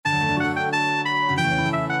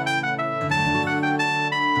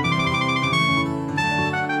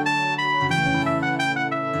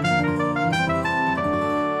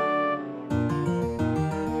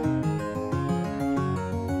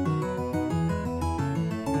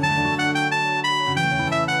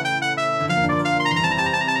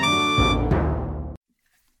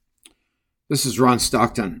This is Ron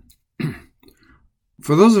Stockton.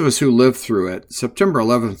 For those of us who lived through it, September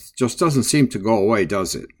 11th just doesn't seem to go away,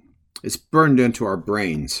 does it? It's burned into our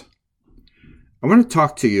brains. I want to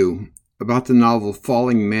talk to you about the novel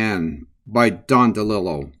Falling Man by Don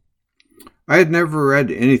DeLillo. I had never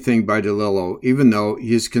read anything by DeLillo, even though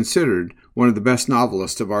he is considered one of the best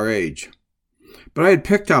novelists of our age. But I had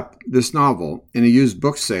picked up this novel in a used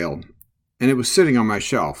book sale, and it was sitting on my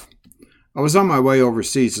shelf. I was on my way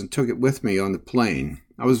overseas and took it with me on the plane.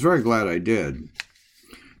 I was very glad I did.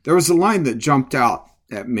 There was a line that jumped out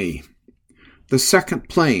at me. The second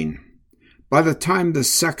plane. By the time the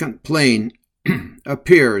second plane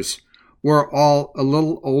appears, we're all a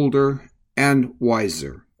little older and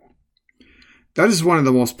wiser. That is one of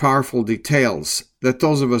the most powerful details that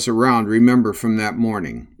those of us around remember from that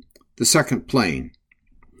morning. The second plane.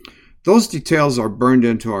 Those details are burned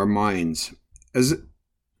into our minds as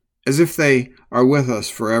if they are with us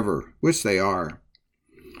forever, which they are.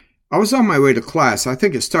 I was on my way to class. I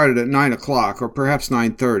think it started at 9 o'clock or perhaps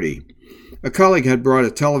 9:30. A colleague had brought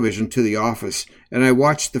a television to the office, and I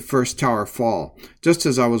watched the first tower fall, just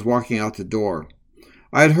as I was walking out the door.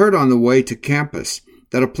 I had heard on the way to campus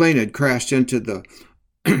that a plane had crashed into the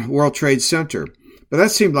World Trade Center, but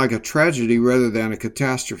that seemed like a tragedy rather than a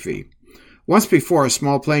catastrophe. Once before, a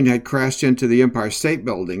small plane had crashed into the Empire State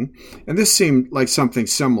Building, and this seemed like something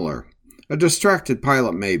similar. A distracted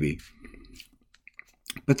pilot, maybe.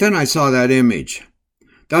 But then I saw that image.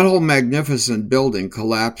 That whole magnificent building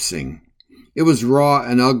collapsing. It was raw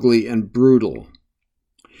and ugly and brutal.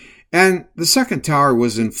 And the second tower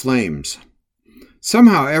was in flames.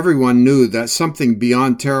 Somehow everyone knew that something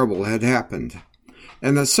beyond terrible had happened,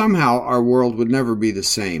 and that somehow our world would never be the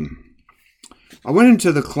same. I went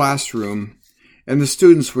into the classroom, and the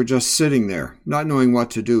students were just sitting there, not knowing what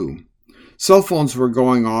to do. Cell phones were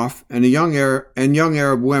going off, and young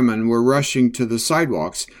Arab women were rushing to the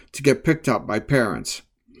sidewalks to get picked up by parents.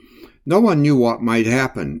 No one knew what might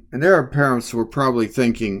happen, and Arab parents were probably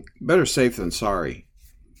thinking, better safe than sorry.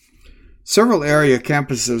 Several area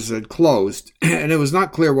campuses had closed, and it was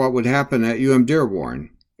not clear what would happen at UM Dearborn.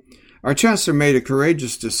 Our chancellor made a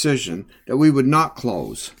courageous decision that we would not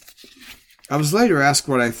close. I was later asked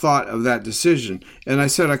what I thought of that decision, and I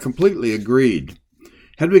said I completely agreed.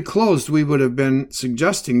 Had we closed, we would have been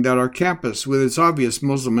suggesting that our campus, with its obvious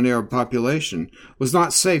Muslim and Arab population, was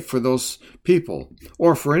not safe for those people,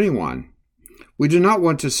 or for anyone. We do not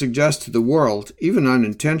want to suggest to the world, even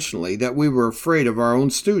unintentionally, that we were afraid of our own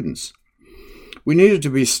students. We needed to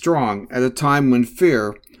be strong at a time when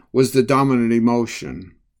fear was the dominant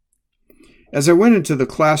emotion. As I went into the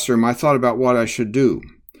classroom, I thought about what I should do.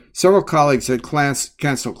 Several colleagues had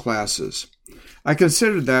canceled classes. I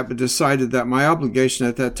considered that, but decided that my obligation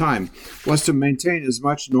at that time was to maintain as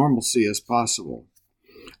much normalcy as possible.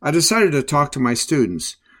 I decided to talk to my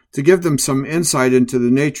students, to give them some insight into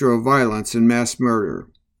the nature of violence and mass murder.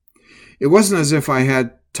 It wasn't as if I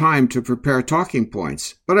had time to prepare talking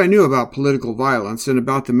points, but I knew about political violence and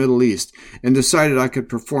about the Middle East and decided I could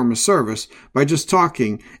perform a service by just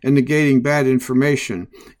talking and negating bad information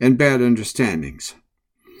and bad understandings.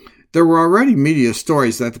 There were already media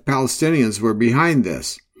stories that the Palestinians were behind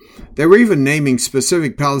this. They were even naming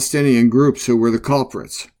specific Palestinian groups who were the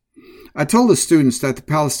culprits. I told the students that the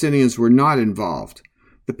Palestinians were not involved.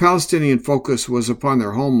 The Palestinian focus was upon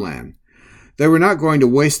their homeland. They were not going to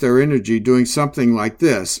waste their energy doing something like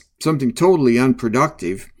this, something totally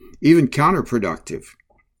unproductive, even counterproductive.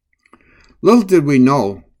 Little did we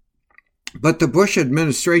know, but the Bush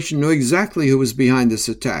administration knew exactly who was behind this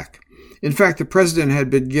attack. In fact, the president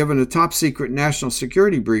had been given a top-secret national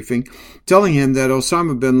security briefing telling him that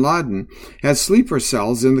Osama bin Laden had sleeper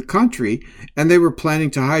cells in the country and they were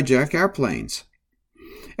planning to hijack airplanes.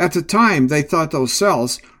 At the time, they thought those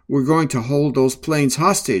cells were going to hold those planes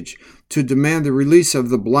hostage to demand the release of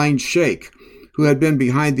the blind sheikh who had been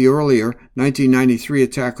behind the earlier 1993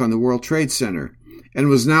 attack on the World Trade Center and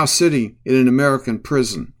was now sitting in an American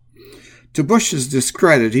prison. To Bush's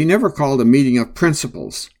discredit, he never called a meeting of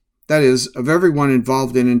principals. That is, of everyone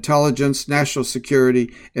involved in intelligence, national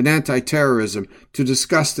security, and anti-terrorism, to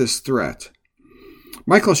discuss this threat.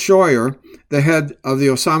 Michael Scheuer, the head of the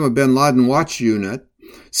Osama bin Laden Watch Unit,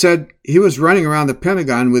 said he was running around the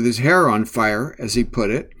Pentagon with his hair on fire, as he put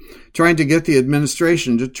it, trying to get the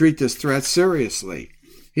administration to treat this threat seriously.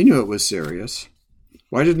 He knew it was serious.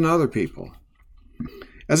 Why didn't other people?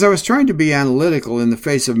 As I was trying to be analytical in the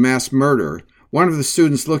face of mass murder, one of the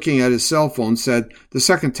students looking at his cell phone said, "The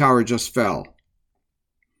second tower just fell."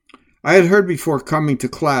 I had heard before coming to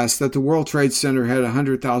class that the World Trade Center had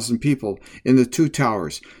 100,000 people in the two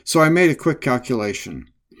towers, so I made a quick calculation.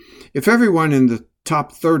 If everyone in the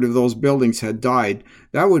top third of those buildings had died,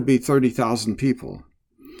 that would be 30,000 people.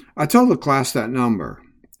 I told the class that number.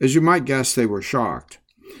 As you might guess, they were shocked.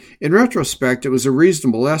 In retrospect, it was a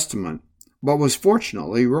reasonable estimate, but was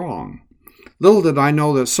fortunately wrong. Little did I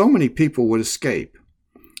know that so many people would escape.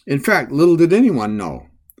 In fact, little did anyone know.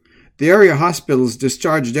 The area hospitals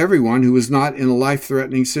discharged everyone who was not in a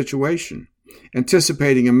life-threatening situation,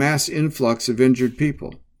 anticipating a mass influx of injured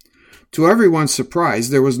people. To everyone's surprise,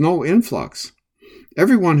 there was no influx.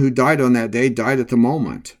 Everyone who died on that day died at the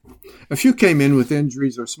moment. A few came in with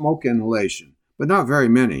injuries or smoke inhalation, but not very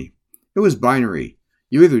many. It was binary.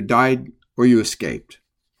 You either died or you escaped.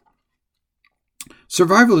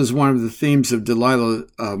 Survival is one of the themes of Delilah's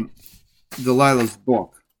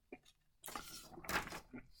book,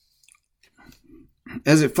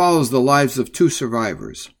 as it follows the lives of two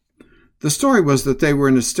survivors. The story was that they were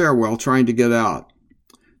in a stairwell trying to get out.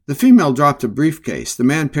 The female dropped a briefcase. The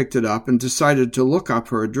man picked it up and decided to look up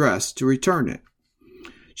her address to return it.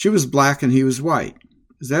 She was black and he was white.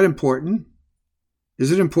 Is that important?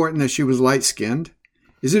 Is it important that she was light-skinned?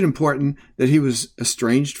 Is it important that he was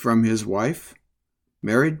estranged from his wife?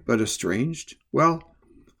 Married but estranged? Well,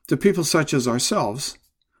 to people such as ourselves,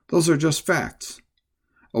 those are just facts.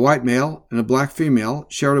 A white male and a black female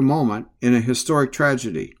shared a moment in a historic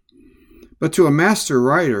tragedy. But to a master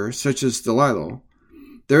writer such as Delilah,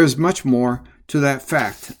 there is much more to that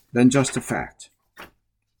fact than just a fact.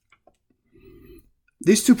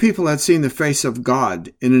 These two people had seen the face of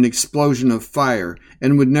God in an explosion of fire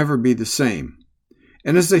and would never be the same.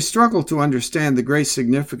 And as they struggled to understand the great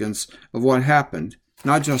significance of what happened,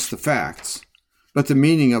 not just the facts, but the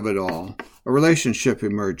meaning of it all, a relationship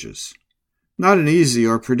emerges. Not an easy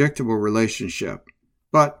or predictable relationship,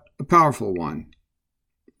 but a powerful one.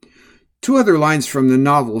 Two other lines from the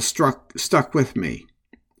novel stuck with me.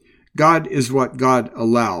 God is what God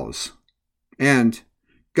allows, and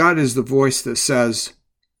God is the voice that says,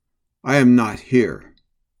 I am not here.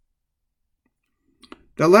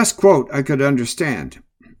 That last quote I could understand.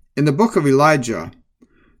 In the book of Elijah,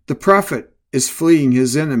 the prophet is fleeing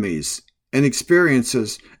his enemies and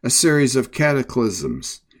experiences a series of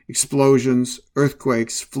cataclysms, explosions,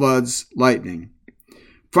 earthquakes, floods, lightning.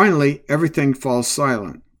 Finally, everything falls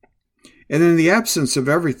silent. And in the absence of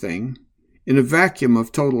everything, in a vacuum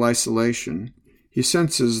of total isolation, he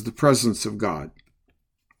senses the presence of God.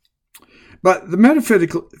 But the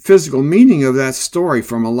metaphysical meaning of that story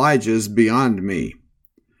from Elijah is beyond me.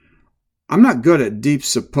 I'm not good at deep,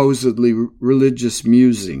 supposedly religious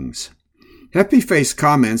musings. Happy-faced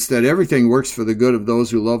comments that everything works for the good of those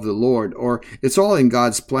who love the Lord, or it's all in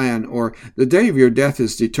God's plan, or the day of your death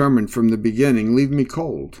is determined from the beginning, leave me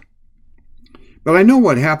cold. But I know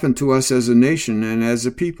what happened to us as a nation and as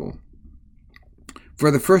a people. For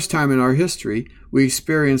the first time in our history, we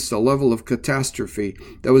experienced a level of catastrophe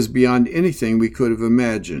that was beyond anything we could have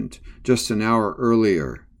imagined just an hour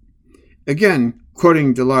earlier. Again,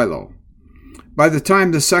 quoting Delilah, by the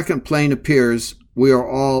time the second plane appears, we are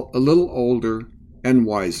all a little older and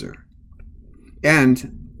wiser.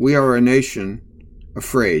 And we are a nation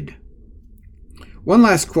afraid. One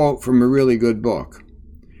last quote from a really good book.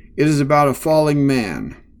 It is about a falling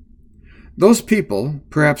man. Those people,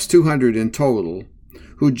 perhaps 200 in total,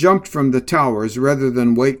 who jumped from the towers rather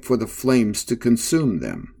than wait for the flames to consume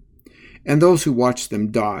them, and those who watched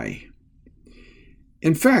them die.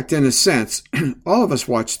 In fact, in a sense, all of us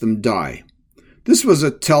watched them die. This was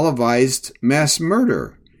a televised mass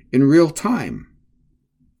murder in real time.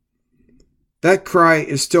 That cry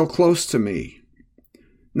is still close to me.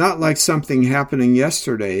 Not like something happening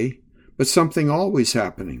yesterday, but something always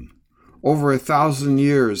happening. Over 1,000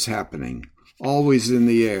 years happening, always in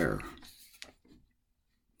the air.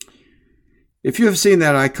 If you have seen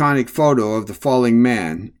that iconic photo of the falling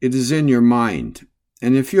man, it is in your mind.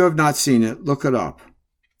 And if you have not seen it, look it up.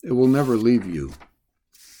 It will never leave you.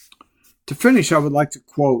 To finish, I would like to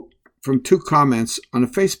quote from two comments on a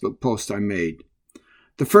Facebook post I made.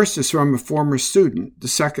 The first is from a former student, the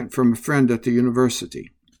second from a friend at the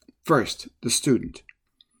university. First, the student.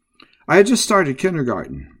 I had just started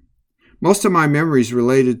kindergarten. Most of my memories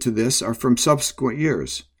related to this are from subsequent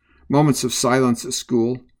years, moments of silence at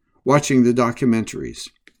school, watching the documentaries.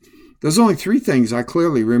 There's only 3 things I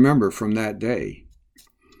clearly remember from that day.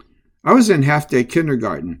 I was in half-day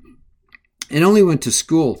kindergarten and only went to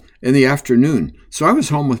school in the afternoon, so I was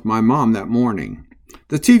home with my mom that morning.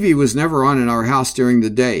 The TV was never on in our house during the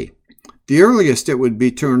day. The earliest it would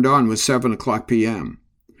be turned on was 7 o'clock p.m.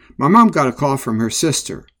 My mom got a call from her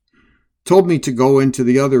sister, told me to go into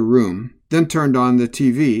the other room, then turned on the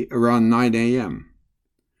TV around 9 a.m.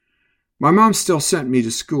 My mom still sent me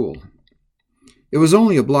to school. It was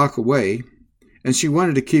only a block away, and she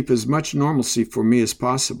wanted to keep as much normalcy for me as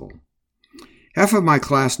possible. Half of my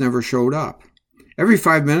class never showed up. Every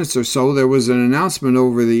 5 minutes or so, there was an announcement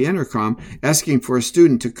over the intercom asking for a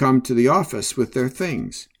student to come to the office with their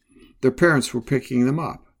things. Their parents were picking them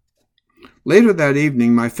up. Later that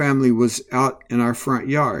evening, my family was out in our front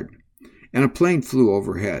yard, and a plane flew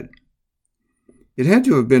overhead. It had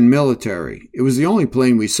to have been military. It was the only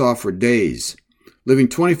plane we saw for days. Living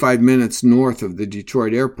 25 minutes north of the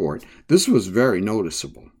Detroit airport, this was very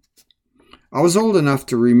noticeable. I was old enough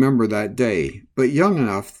to remember that day, but young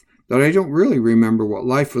enough that I don't really remember what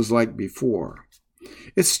life was like before.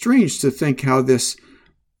 It's strange to think how this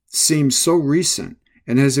seems so recent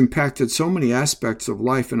and has impacted so many aspects of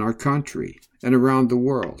life in our country and around the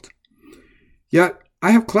world. Yet,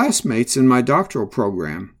 I have classmates in my doctoral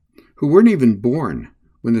program who weren't even born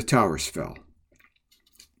when the towers fell.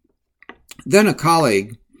 Then a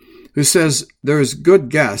colleague who says there is good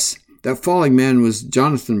guess that falling man was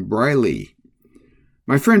Jonathan Briley.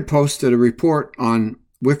 My friend posted a report on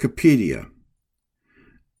Wikipedia.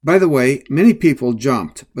 By the way, many people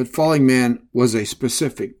jumped, but falling man was a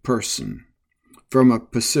specific person from a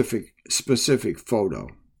specific photo.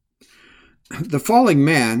 The Falling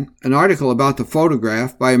Man, an article about the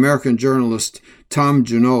photograph by American journalist Tom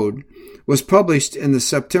Junod, was published in the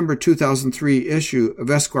September 2003 issue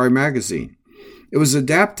of Esquire magazine. It was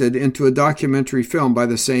adapted into a documentary film by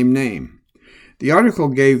the same name. The article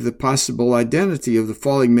gave the possible identity of the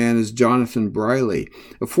falling man as Jonathan Briley,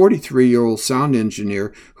 a 43-year-old sound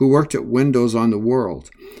engineer who worked at Windows on the World.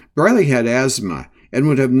 Briley had asthma and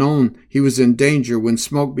would have known he was in danger when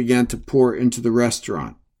smoke began to pour into the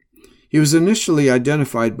restaurant. He was initially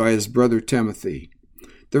identified by his brother Timothy.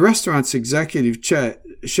 The restaurant's executive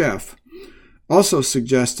chef also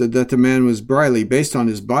suggested that the man was Briley based on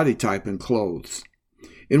his body type and clothes.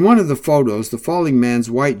 In one of the photos, the falling man's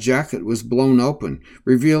white jacket was blown open,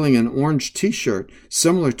 revealing an orange t-shirt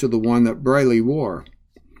similar to the one that Briley wore.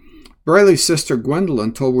 Briley's sister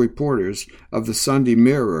Gwendolyn told reporters of the Sunday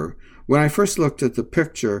Mirror, "When I first looked at the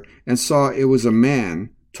picture and saw it was a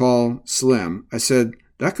man, tall, slim, I said,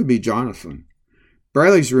 that could be Jonathan."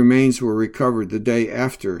 Briley's remains were recovered the day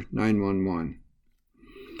after 9/11.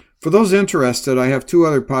 For those interested, I have 2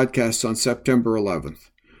 other podcasts on September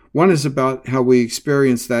 11th. One is about how we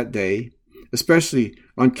experienced that day, especially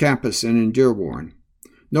on campus and in Dearborn.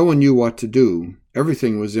 No one knew what to do.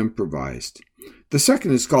 Everything was improvised. The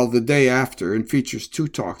second is called The Day After and features 2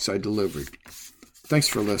 talks I delivered. Thanks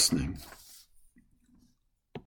for listening.